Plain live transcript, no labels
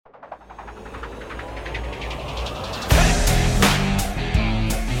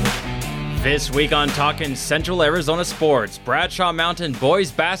This week on Talkin' Central Arizona Sports, Bradshaw Mountain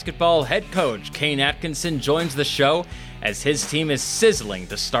boys basketball head coach Kane Atkinson joins the show as his team is sizzling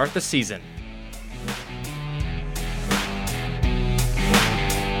to start the season.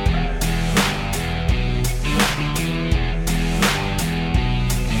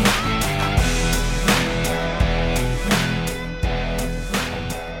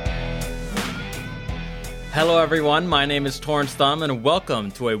 Hello everyone, my name is Torrance Thumb and welcome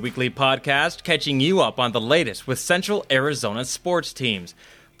to a weekly podcast catching you up on the latest with Central Arizona sports teams.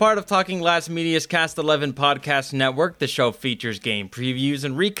 Part of Talking Last Media's Cast 11 podcast network, the show features game previews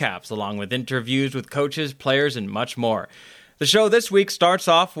and recaps along with interviews with coaches, players, and much more. The show this week starts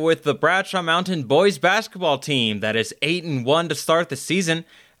off with the Bradshaw Mountain boys basketball team that is 8-1 to start the season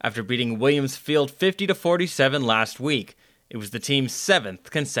after beating Williams Field 50-47 last week. It was the team's 7th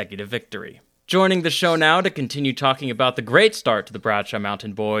consecutive victory. Joining the show now to continue talking about the great start to the Bradshaw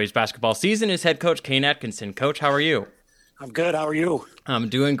Mountain boys basketball season is head coach Kane Atkinson. Coach, how are you? I'm good. How are you? I'm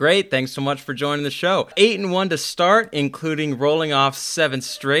doing great. Thanks so much for joining the show. 8-1 to start, including rolling off 7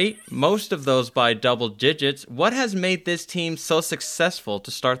 straight, most of those by double digits. What has made this team so successful to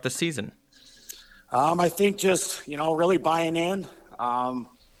start the season? I think just, really buying in,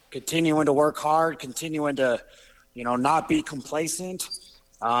 continuing to work hard, continuing to, not be complacent.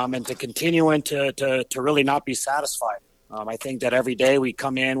 And to continuing to really not be satisfied. I think that every day we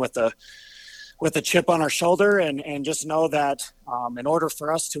come in with a chip on our shoulder and just know that in order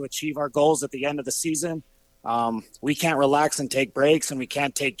for us to achieve our goals at the end of the season, we can't relax and take breaks, and we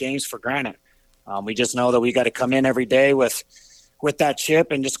can't take games for granted. We just know that we got to come in every day with that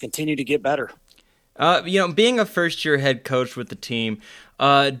chip and just continue to get better. Being a first-year head coach with the team,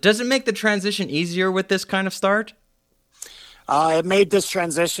 does it make the transition easier with this kind of start? It made this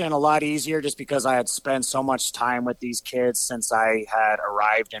transition a lot easier just because I had spent so much time with these kids since I had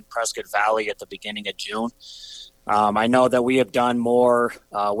arrived in Prescott Valley at the beginning of June. I know that we have done more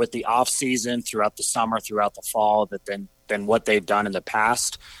with the off season throughout the summer, throughout the fall than what they've done in the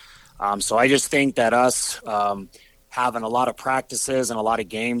past. So I just think that us having a lot of practices and a lot of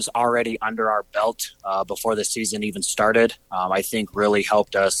games already under our belt before the season even started, I think really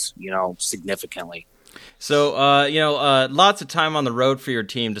helped us, significantly. So, lots of time on the road for your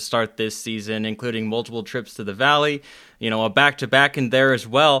team to start this season, including multiple trips to the Valley, a back-to-back in there as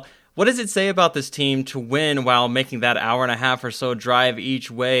well. What does it say about this team to win while making that hour and a half or so drive each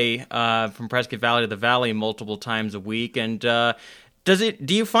way from Prescott Valley to the Valley multiple times a week? And do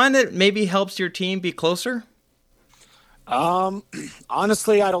you find that it maybe helps your team be closer?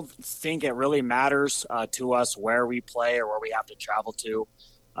 Honestly, I don't think it really matters to us where we play or where we have to travel to.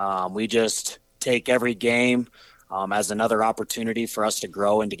 We just take every game as another opportunity for us to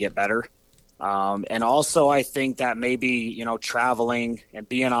grow and to get better. And also I think that maybe, traveling and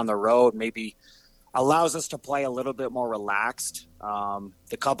being on the road maybe allows us to play a little bit more relaxed.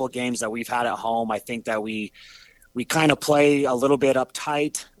 The couple of games that we've had at home, I think that we kind of play a little bit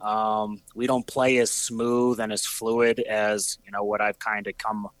uptight. We don't play as smooth and as fluid as, what I've kind of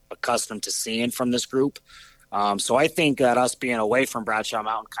come accustomed to seeing from this group. So I think that us being away from Bradshaw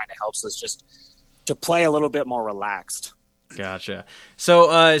Mountain kind of helps us just to play a little bit more relaxed. Gotcha.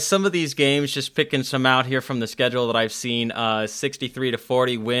 So some of these games, just picking some out here from the schedule that I've seen,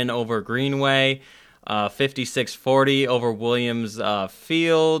 63-40 win over Greenway, 56-40 over Williams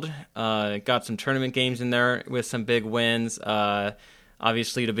Field. Got some tournament games in there with some big wins.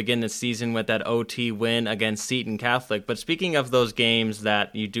 Obviously, to begin the season with that OT win against Seton Catholic. But speaking of those games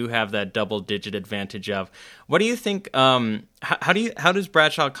that you do have that double-digit advantage of, what do you think? How does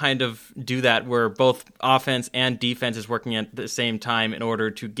Bradshaw kind of do that, where both offense and defense is working at the same time in order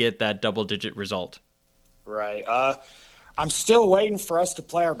to get that double-digit result? Right. I'm still waiting for us to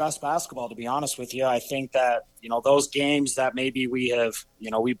play our best basketball, to be honest with you. I think that those games that maybe we have,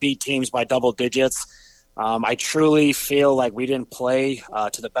 we beat teams by double digits. I truly feel like we didn't play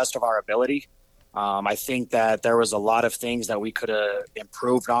to the best of our ability. I think that there was a lot of things that we could have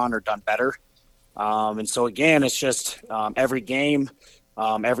improved on or done better. And so, again, it's just every game,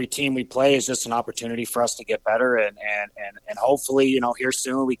 every team we play is just an opportunity for us to get better. And hopefully, here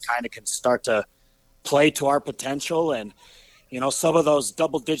soon we kind of can start to play to our potential. And, some of those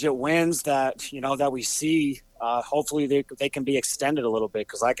double-digit wins that, that we see, hopefully they can be extended a little bit.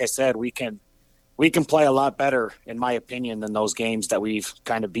 Because like I said, we can play a lot better, in my opinion, than those games that we've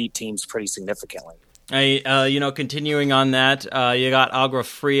kind of beat teams pretty significantly. Continuing on that, you got Agua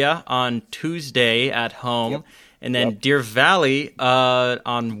Fria on Tuesday at home. Yep. And then Deer Valley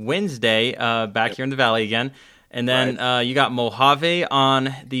on Wednesday, back here in the Valley again. And then you got Mojave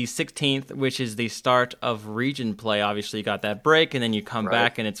on the 16th, which is the start of region play. Obviously, you got that break, and then you come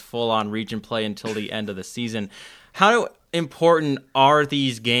back, and it's full-on region play until the end of the season. How important are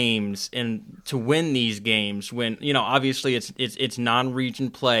these games and to win these games when, obviously it's non-region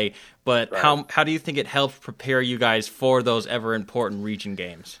play, but how do you think it helps prepare you guys for those ever-important region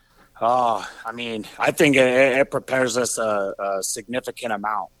games? Oh, I think it prepares us a significant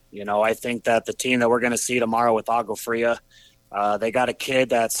amount. I think that the team that we're going to see tomorrow with Agua Fria, they got a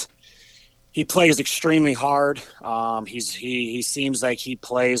kid he plays extremely hard. He seems like he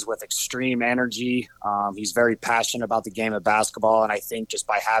plays with extreme energy. He's very passionate about the game of basketball, and I think just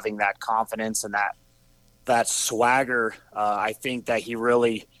by having that confidence and that swagger, I think that he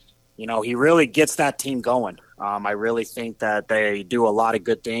really gets that team going. I really think that they do a lot of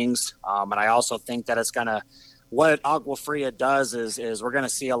good things, and I also think that what Agua Fria does is we're going to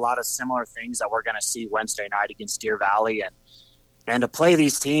see a lot of similar things that we're going to see Wednesday night against Deer Valley, and to play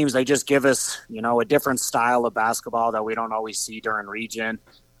these teams, they just give us, a different style of basketball that we don't always see during region.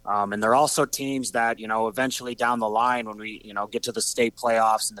 And they're also teams that, eventually down the line when we, get to the state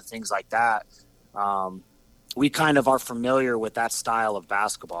playoffs and the things like that, we kind of are familiar with that style of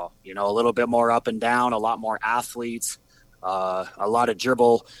basketball, a little bit more up and down, a lot more athletes, a lot of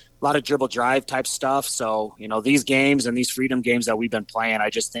dribble drive type stuff. So, these games and these freedom games that we've been playing, I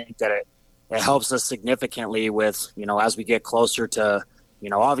just think that it helps us significantly with, as we get closer to,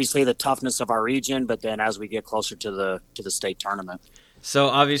 obviously the toughness of our region, but then as we get closer to the state tournament. So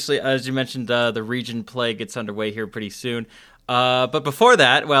obviously, as you mentioned, the region play gets underway here pretty soon. But before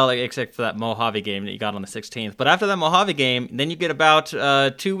that, well, except for that Mojave game that you got on the 16th, but after that Mojave game, then you get about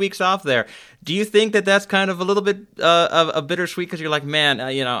 2 weeks off there. Do you think that that's kind of a little bit of a bittersweet because you're like, man,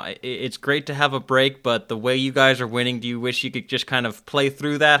 it's great to have a break, but the way you guys are winning, do you wish you could just kind of play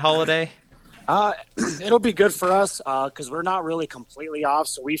through that holiday? It'll be good for us because we're not really completely off.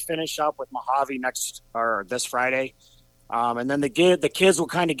 So we finish up with Mojave this Friday, and then the kids will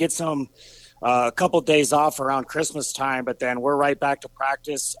kind of get a couple days off around Christmas time. But then we're right back to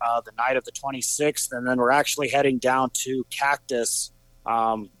practice the night of the 26th, and then we're actually heading down to Cactus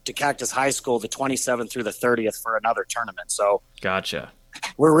High School the 27th through the 30th for another tournament. So gotcha.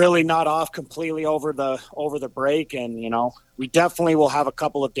 We're really not off completely over the break, and we definitely will have a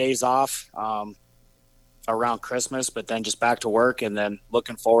couple of days off around Christmas, but then just back to work, and then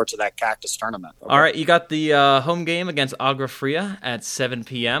looking forward to that Cactus tournament. Okay. All right, you got the home game against Agua Fria at 7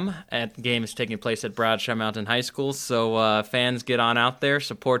 p.m. The game is taking place at Bradshaw Mountain High School, so fans get on out there,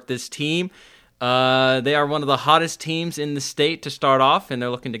 support this team. They are one of the hottest teams in the state to start off, and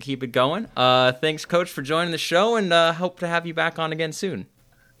they're looking to keep it going. Thanks, Coach, for joining the show, and hope to have you back on again soon.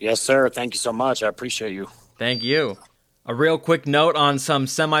 Yes, sir. Thank you so much. I appreciate you. Thank you. A real quick note on some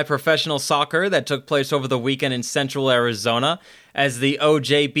semi-professional soccer that took place over the weekend in Central Arizona, as the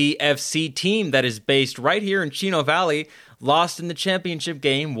OJBFC team that is based right here in Chino Valley lost in the championship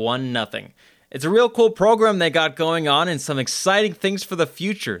game 1-0. It's a real cool program they got going on and some exciting things for the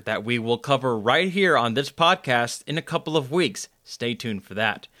future that we will cover right here on this podcast in a couple of weeks. Stay tuned for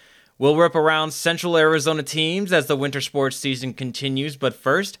that. We'll rip around Central Arizona teams as the winter sports season continues, but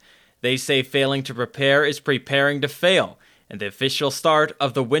first, they say failing to prepare is preparing to fail, and the official start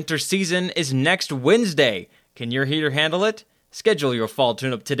of the winter season is next Wednesday. Can your heater handle it? Schedule your fall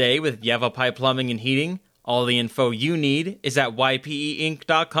tune-up today with Yavapai Plumbing and Heating. All the info you need is at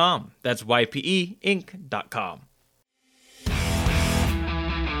ypeinc.com. That's ypeinc.com.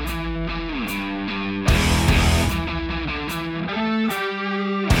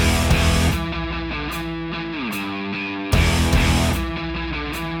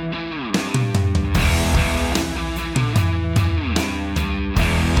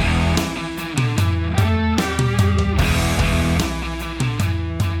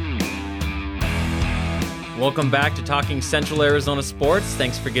 Welcome back to Talking Central Arizona Sports.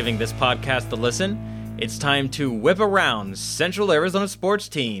 Thanks for giving this podcast a listen. It's time to whip around Central Arizona sports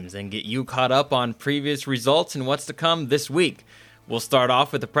teams and get you caught up on previous results and what's to come this week. We'll start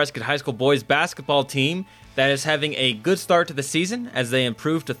off with the Prescott High School boys basketball team that is having a good start to the season as they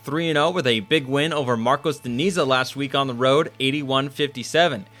improved to 3-0 with a big win over Marcos de Niza last week on the road,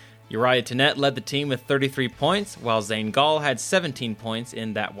 81-57. Uriah Tenet led the team with 33 points, while Zane Gall had 17 points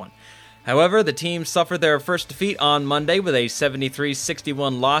in that one. However, the team suffered their first defeat on Monday with a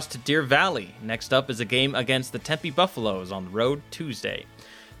 73-61 loss to Deer Valley. Next up is a game against the Tempe Buffaloes on the road Tuesday.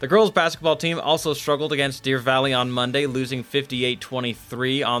 The girls basketball team also struggled against Deer Valley on Monday, losing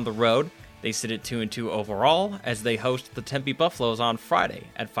 58-23 on the road. They sit at 2-2 overall as they host the Tempe Buffaloes on Friday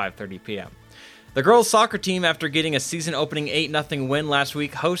at 5:30 p.m. The girls' soccer team, after getting a season-opening 8-0 win last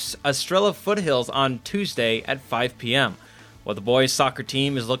week, hosts Estrella Foothills on Tuesday at 5 p.m., while the boys' soccer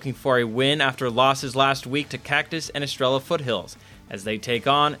team is looking for a win after losses last week to Cactus and Estrella Foothills, as they take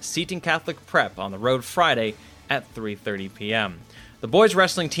on Seton Catholic Prep on the road Friday at 3:30 p.m. The boys'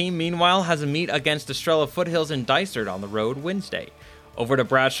 wrestling team, meanwhile, has a meet against Estrella Foothills in Dysart on the road Wednesday. Over to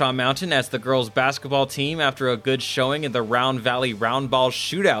Bradshaw Mountain as the girls' basketball team, after a good showing in the Round Valley Roundball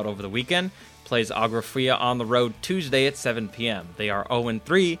Shootout over the weekend, plays Agua Fria on the road Tuesday at 7 p.m. They are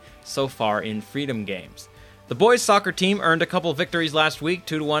 0-3 so far in Freedom Games. The boys' soccer team earned a couple victories last week,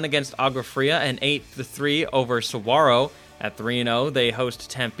 2-1 against Agua Fria and 8-3 over Saguaro. At 3-0, they host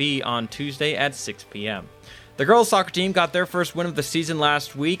Tempe on Tuesday at 6 p.m. The girls' soccer team got their first win of the season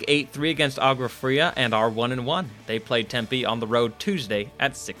last week, 8-3 against Agua Fria, and are 1-1. They played Tempe on the road Tuesday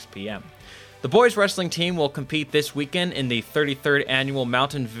at 6 p.m. The boys' wrestling team will compete this weekend in the 33rd Annual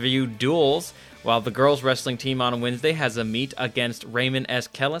Mountain View Duels, while the girls' wrestling team on Wednesday has a meet against Raymond S.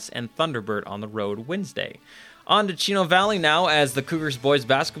 Kellis and Thunderbird on the road Wednesday. On to Chino Valley now, as the Cougars boys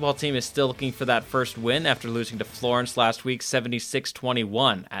basketball team is still looking for that first win after losing to Florence last week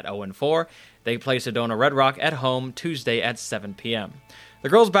 76-21 at 0-4. They play Sedona Red Rock at home Tuesday at 7 p.m. The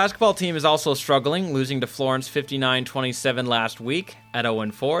girls' basketball team is also struggling, losing to Florence 59-27 last week at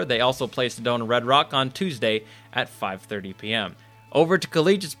 0-4. They also play Sedona Red Rock on Tuesday at 5:30 p.m. Over to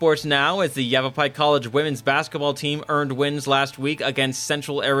collegiate sports now, as the Yavapai College women's basketball team earned wins last week against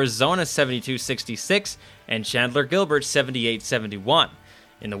Central Arizona 72-66 and Chandler Gilbert 78-71.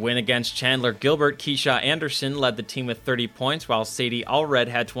 In the win against Chandler Gilbert, Keisha Anderson led the team with 30 points, while Sadie Allred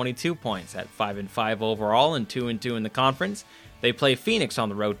had 22 points at 5-5 overall and 2-2 in the conference. They play Phoenix on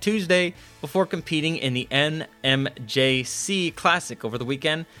the road Tuesday before competing in the NMJC Classic over the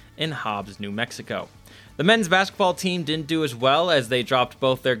weekend in Hobbs, New Mexico. The men's basketball team didn't do as well, as they dropped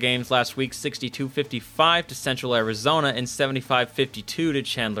both their games last week 62-55 to Central Arizona and 75-52 to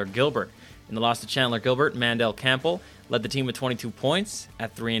Chandler Gilbert. In the loss to Chandler Gilbert, Mandel Campbell led the team with 22 points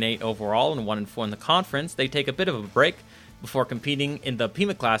at 3-8 overall and 1-4 in the conference. They take a bit of a break before competing in the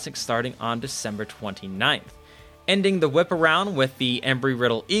Pima Classic starting on December 29th. Ending the whip around with the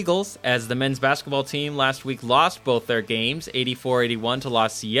Embry-Riddle Eagles, as the men's basketball team last week lost both their games, 84-81 to La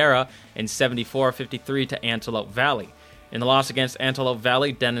Sierra and 74-53 to Antelope Valley. In the loss against Antelope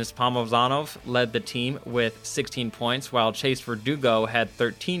Valley, Dennis Pomozanov led the team with 16 points, while Chase Verdugo had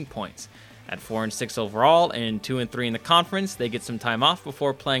 13 points. At 4-6 overall and 2-3 in the conference, they get some time off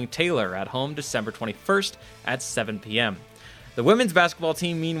before playing Taylor at home December 21st at 7 p.m. The women's basketball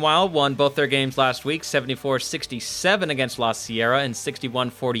team, meanwhile, won both their games last week, 74-67 against La Sierra and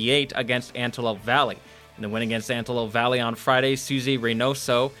 61-48 against Antelope Valley. In the win against Antelope Valley on Friday, Susie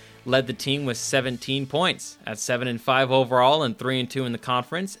Reynoso led the team with 17 points. At 7-5 overall and 3-2 in the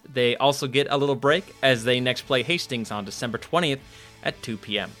conference, they also get a little break as they next play Hastings on December 20th at 2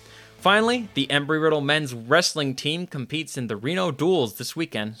 p.m. Finally, the Embry-Riddle men's wrestling team competes in the Reno Duels this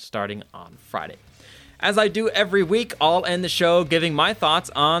weekend, starting on Friday. As I do every week, I'll end the show giving my thoughts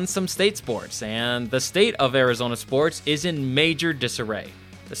on some state sports, and the state of Arizona sports is in major disarray.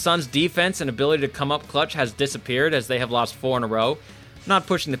 The Suns' defense and ability to come up clutch has disappeared as they have lost 4 in a row. Not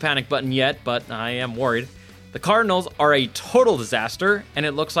pushing the panic button yet, but I am worried. The Cardinals are a total disaster, and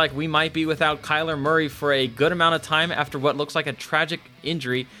it looks like we might be without Kyler Murray for a good amount of time after what looks like a tragic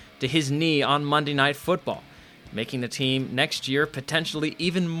injury to his knee on Monday Night Football, making the team next year potentially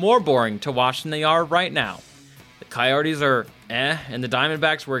even more boring to watch than they are right now. The Coyotes are and the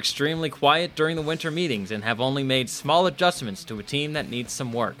Diamondbacks were extremely quiet during the winter meetings and have only made small adjustments to a team that needs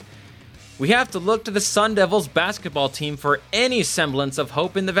some work. We have to look to the Sun Devils basketball team for any semblance of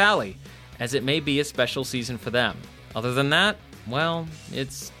hope in the Valley, as it may be a special season for them. Other than that, well,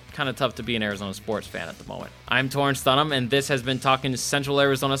 it's kind of tough to be an Arizona sports fan at the moment. I'm Torrance Dunham, and this has been Talking Central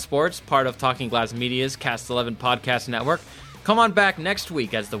Arizona Sports, part of Talking Glass Media's Cast 11 podcast network. Come on back next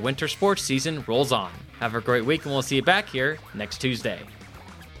week as the winter sports season rolls on. Have a great week, and we'll see you back here next Tuesday.